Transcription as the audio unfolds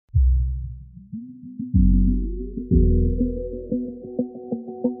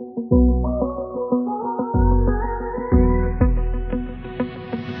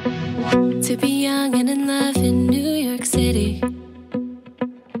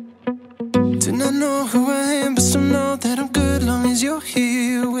I know who I am, but still know that I'm good long as you're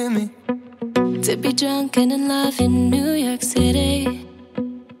here with me. To be drunk and in love in New York City,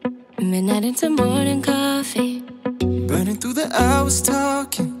 midnight into morning coffee, burning through the hours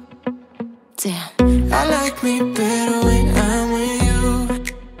talking. Damn, I like me better when I'm with you.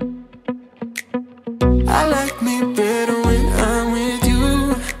 I like me better when I'm with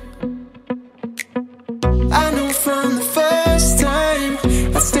you. I knew from the first time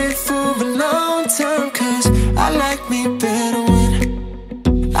I'd stay for a long time, 'cause I like me better when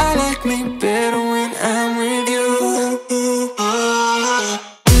I'm with you.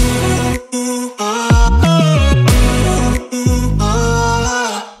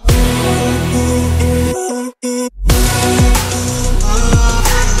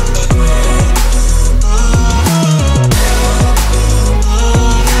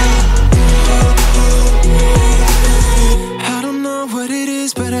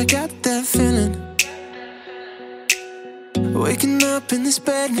 Waking up in this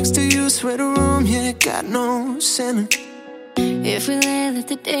bed next to you, sweat a room, yeah, got no ceiling. If we let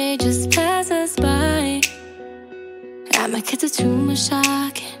the day just pass us by, I might get to too much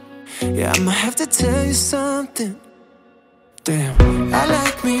talking. Yeah, I might have to tell you something. Damn, I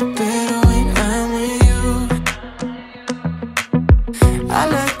like me better when I'm with you. I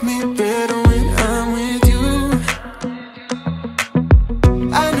like me better when I'm with you.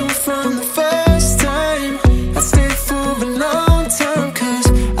 I knew from the first time I'd stay for a long time, 'cause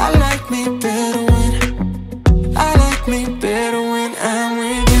I like me better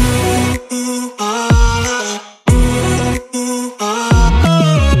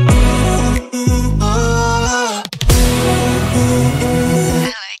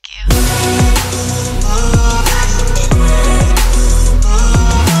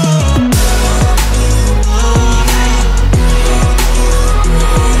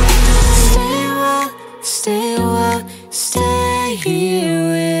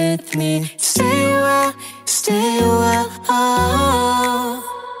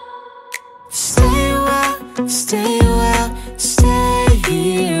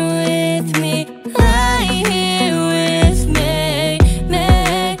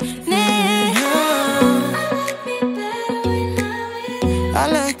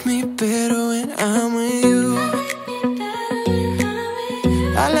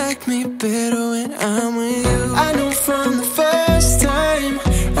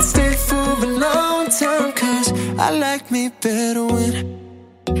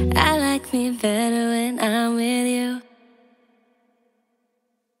when I'm with you.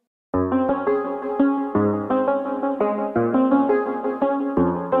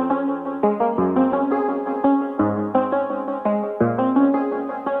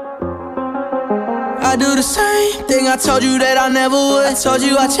 I do the same thing I told you that I never would. I told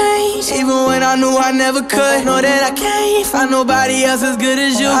you I changed, even when I knew I never could. Know that I can't find nobody else as good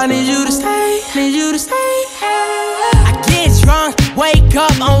as you. I need you to stay, need you to stay. I get drunk, wake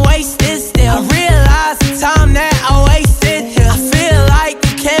up, I'm wasted still. I realize the time that I wasted here. I feel like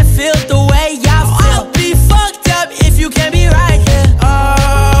you can't feel the way I feel. I'll be fucked up if you can't be right here.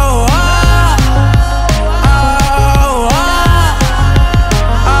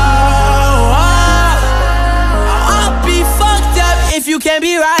 You can't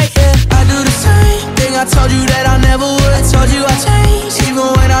be right, yeah. I do the same thing I told you that I never would. I told you I changed, even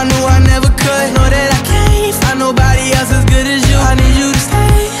when I knew I never could. Know that I can't find nobody else as good as you. I need you to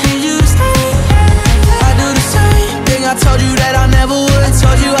stay, need you to stay. I do the same thing I told you that I never would. I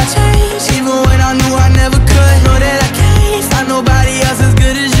told you I changed, even when I knew I never could. Know that I can't find nobody else as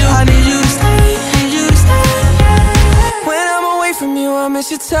good as you. I need you to stay, need you to stay. When I'm away from you, I miss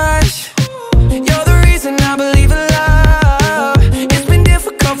your touch. You're the reason I believe in love. It's been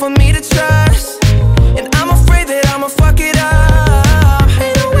difficult for me to trust, and I'm afraid that I'ma fuck it up.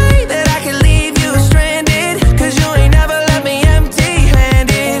 Ain't no way that I can leave you stranded, 'cause you ain't never left me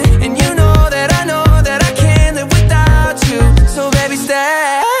empty-handed. And you know that I can't live without you. So baby, stay.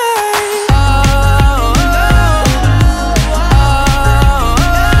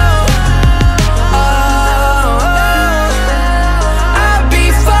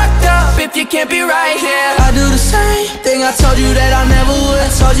 You can't be right here. I do the same thing I told you that I never would. I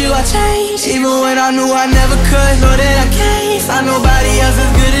told you I changed, even when I knew I never could. Know that I can't find nobody else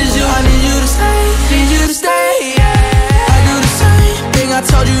as good as you. I need you to stay, need you to stay, yeah. I do the same thing I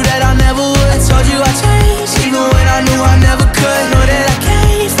told you that I never would. I told you I changed, even when I knew I never could. Know that I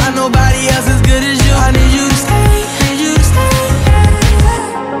can't find nobody else as good as you. I need you to stay, need you to stay.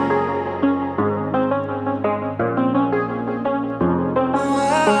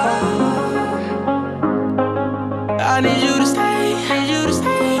 I need you to stay, need you to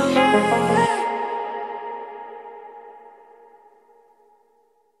stay.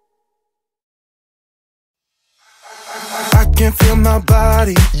 can feel my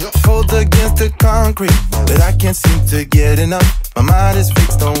body cold against the concrete, but I can't seem to get enough. My mind is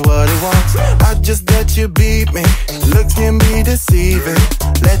fixed on what it wants. I just let you beat me. Looks can be deceiving.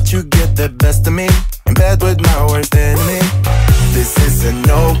 Let you get the best of me in bed with my worst enemy. This is a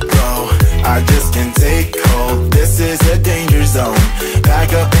no-go. I just can't take hold. This is a danger zone.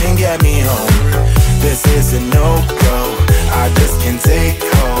 Pack up and get me home. This is a no-go. I just can't take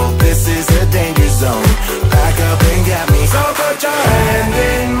hold. This is a danger zone. Pack up and get me. So put your hand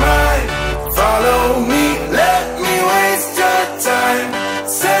in mine. Follow me. Let me waste your time.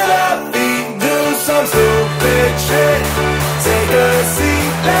 Set up, do some stupid shit. Take a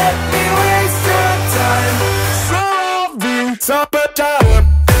seat. Let me waste your time. So put your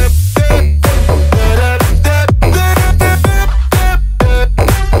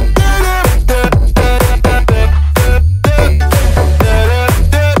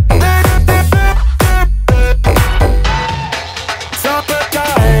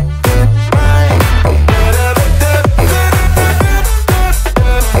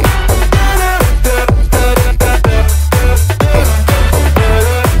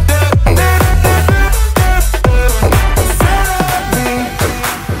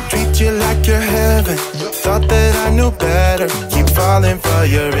for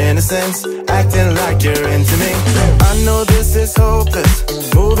your innocence, acting like you're into me. I know this is hopeless,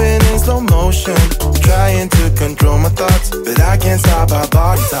 moving in slow motion, trying to control my thoughts, but I can't stop our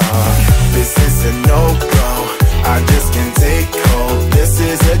body talk. This is a no-go, I just can't take hold. This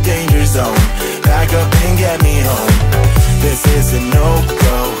is a danger zone, pack up and get me home. This is a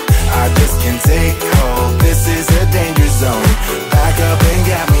no-go, I just can't take hold. This is a danger zone, pack up and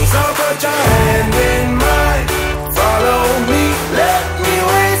get me. So put your hand in mine, follow me, let me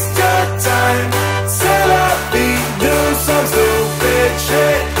waste your time. Set up, do some stupid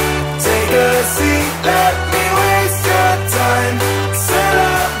shit. Take a seat, let me waste your time. Set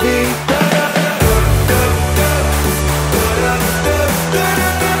up,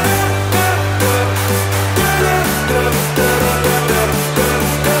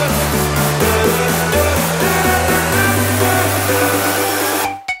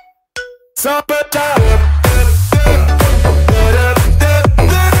 so put your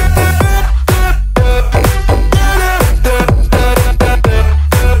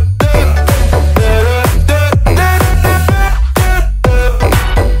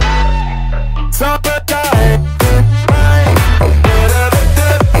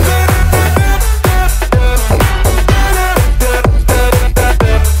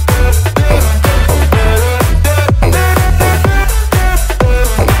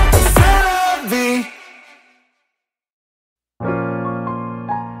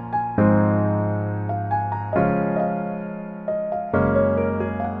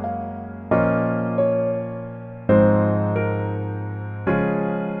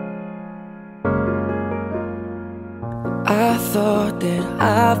I thought that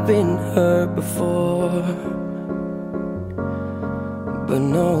I've been hurt before, but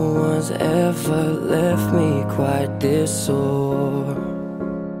no one's ever left me quite this sore.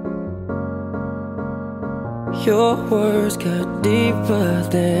 Your words cut deeper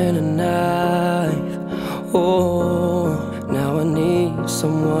than a knife. Oh, now I need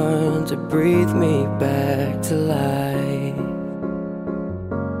someone to breathe me back to life.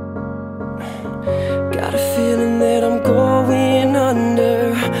 Got a feeling that I'm going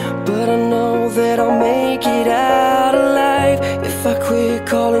under, but I know that I'll make it out alive if I quit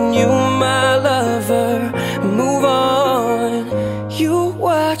calling you my lover and move on. You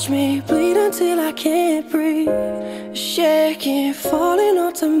watch me bleed until I can't breathe, shaking, falling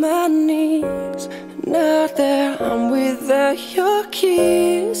onto my knees. Now that I'm without your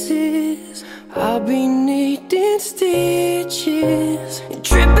kisses, I'll be needing stitches,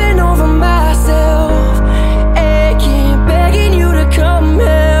 tripping over myself, aching, begging you to come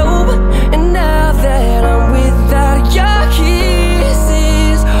help. And now that I'm without your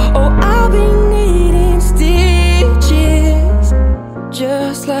kisses, oh, I'll be needing stitches,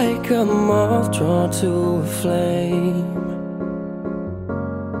 just like a moth drawn to a flame.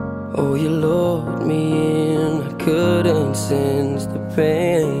 Oh, you lured me in, I couldn't sense the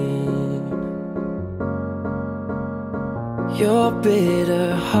pain. Your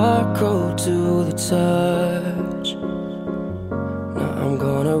bitter heart cold to the touch. Now I'm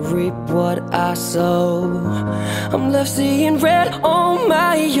gonna reap what I sow. I'm left seeing red on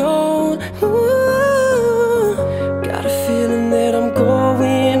my own. Ooh, got a feeling that I'm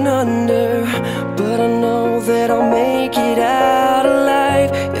going under, but I know that I'll make it out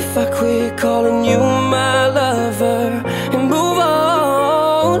alive if I quit calling you my lover and move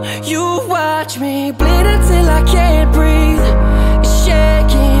on. You watch me bleed until I can't breathe,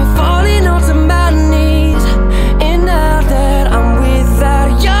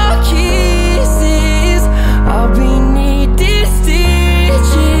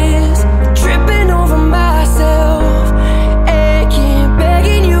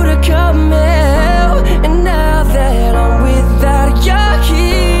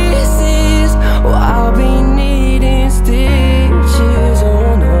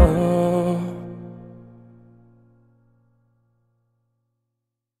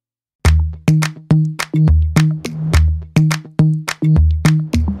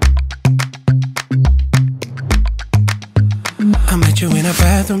 you in a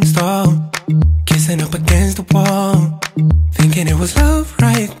bathroom stall, kissing up against the wall, thinking it was love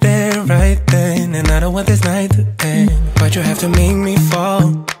right there, right then. And I don't want this night to end, but you have to make me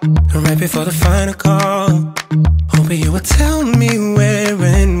fall. And right before the final call, hoping you will tell me where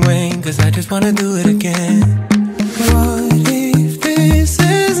and when, cause I just wanna do it again. What if this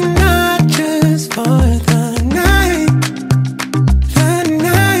is not just for the night? The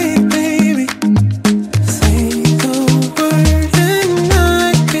night, baby. Say the word and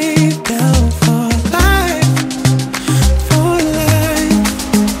I'd be down for life. For life.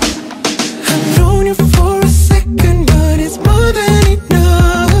 I've known you for a second, but it's more than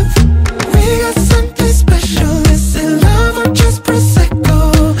enough. We got something special. Is it love or just Prosecco?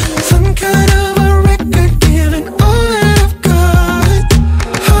 Some kind of a record giving all that I've got.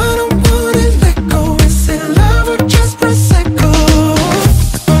 I don't wanna let go. Is it love or just Prosecco?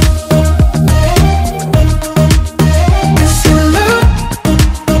 Is it love?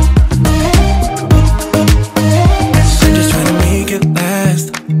 I'm just trying to make it last,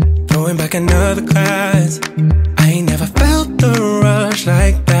 throwing back another class. I ain't never felt the rush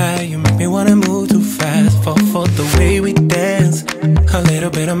like that. You make me wanna move too fast. Fall for the way we dance, a little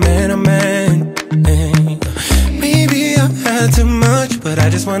bit of man to man. Maybe I've had too much, but I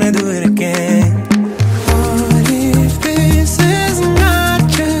just wanna do it again. What if this is not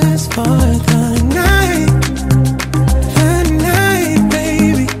just for the night? The night,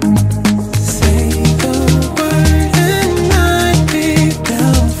 baby. Say the word and I'd be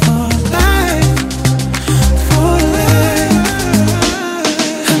down for life. For life.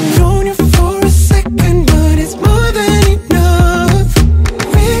 I've known you for a second, but it's more than enough.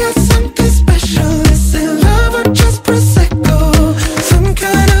 We got something special. Is it love or just Prosecco? Some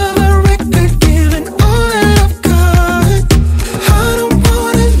kind of a record giving all that I've got. I don't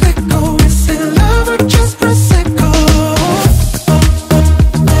wanna let go. Is it love or just Prosecco?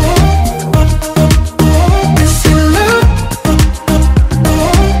 Is it love?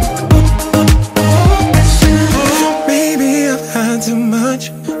 Maybe I've had too much,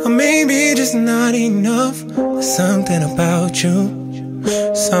 or maybe just not enough. There's something about you,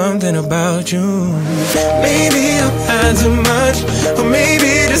 something about you. Maybe I've had too much, or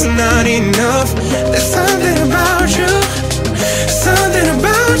maybe just not enough. There's something about you, something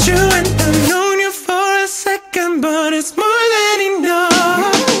about you. And I've known you for a second, but it's more than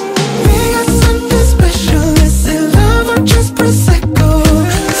enough. We got something special. Is it love or just Prosecco?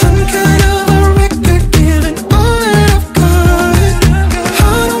 Some kind of a record giving all that I've got.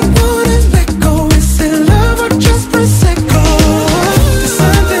 I don't wanna let go. Is it love or just Prosecco? There's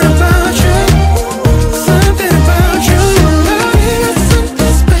something about you, something about you. We got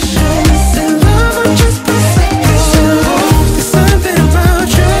something special. Is it love or just Prosecco? There's something about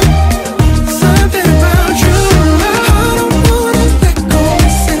you, something about you. I don't wanna let go.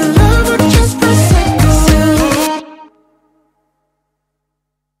 Is it love or just Prosecco?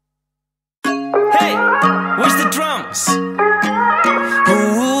 Hey, where's the drums?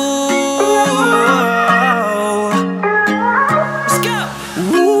 Let's go.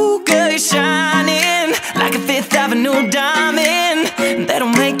 Ooh, girl, you're shining like a Fifth Avenue diamond. They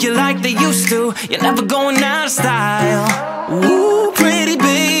don't make you like they used to. You're never going out of style. Ooh, pretty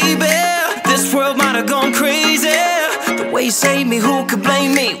baby, this world might have gone crazy. The way you save me, who could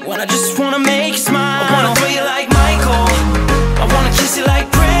blame me when I just wanna make you smile? I wanna throw you like Michael, I wanna kiss you like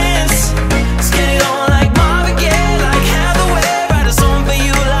Prince. Let's get it on like Marvin Gaye, like Hathaway. Write a song for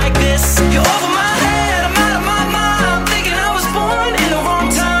you like this. You're over my head, I'm out of my mind. I'm thinking I was born in the wrong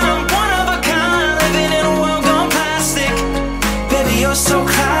time. One of a kind, living in a world gone plastic. Baby, you're so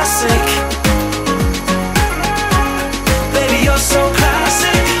classic. Baby, you're so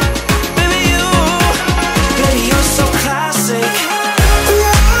classic. Baby, you're so classic.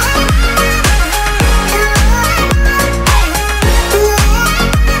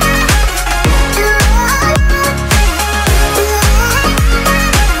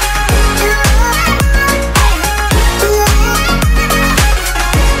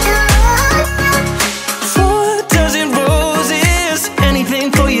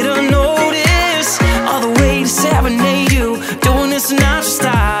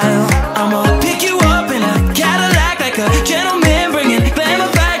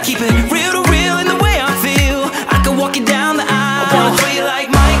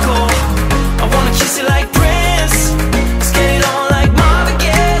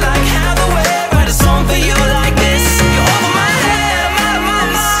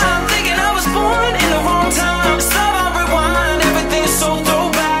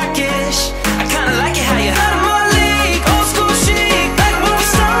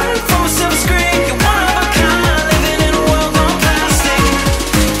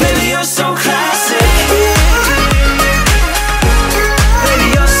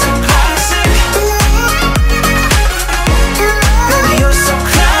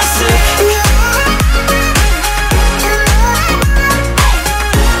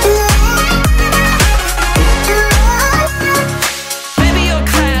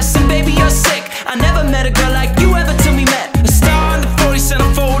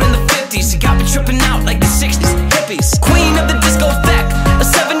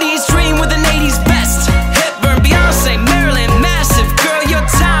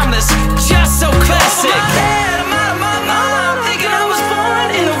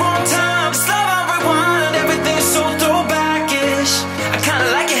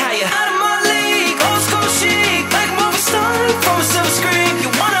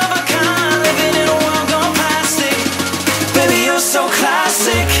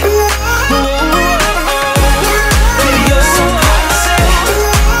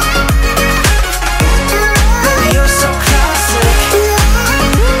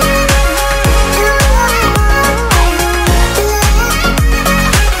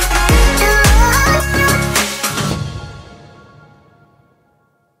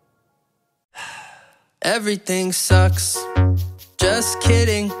 everything sucks. Just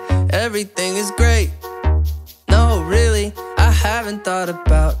kidding, everything is great. No, really, I haven't thought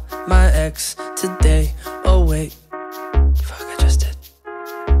about my ex today. Oh wait, fuck, I just did.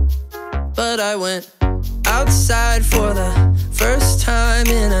 But I went outside for the first time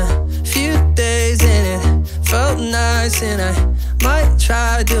in a few days, and it felt nice, and I might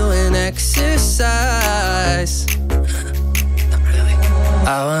try doing exercise. Not really.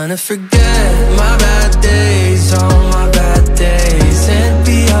 I wanna forget my bad days, all my bad days, and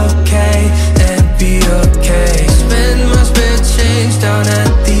be okay, and be okay. Spend my spare change down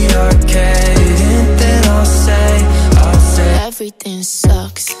at the arcade, and then I'll say everything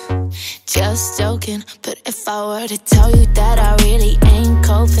sucks. Just joking, but if I were to tell you that I really ain't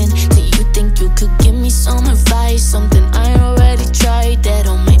coping, do you think you could give me some advice? Something I already tried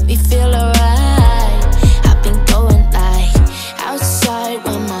that'll make me feel alright. I've been going like outside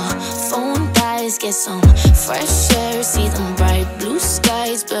when my phone dies, get some fresh air, see them bright blue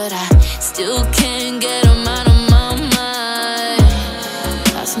skies, but I still can't get them out of my mind.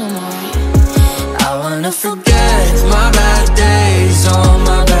 That's no more right. I wanna forget my bad days, all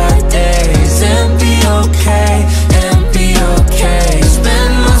my bad days, and be okay, and be okay.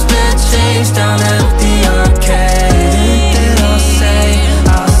 Spend my spare change down at the arcade, and then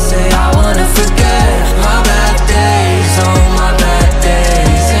I'll say I wanna forget my bad days, all my bad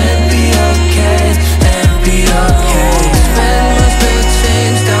days, and be okay, and be okay. Spend my spare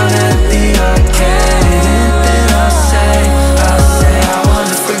change down at the arcade, and then I'll say I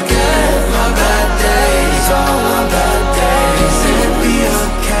wanna forget my bad days, all my bad days, and be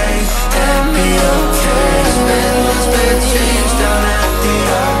okay, and be okay. Spend my spare change down at the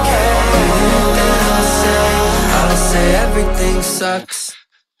arcade, and then I'll say everything sucks.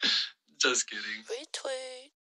 Just kidding. Retweet.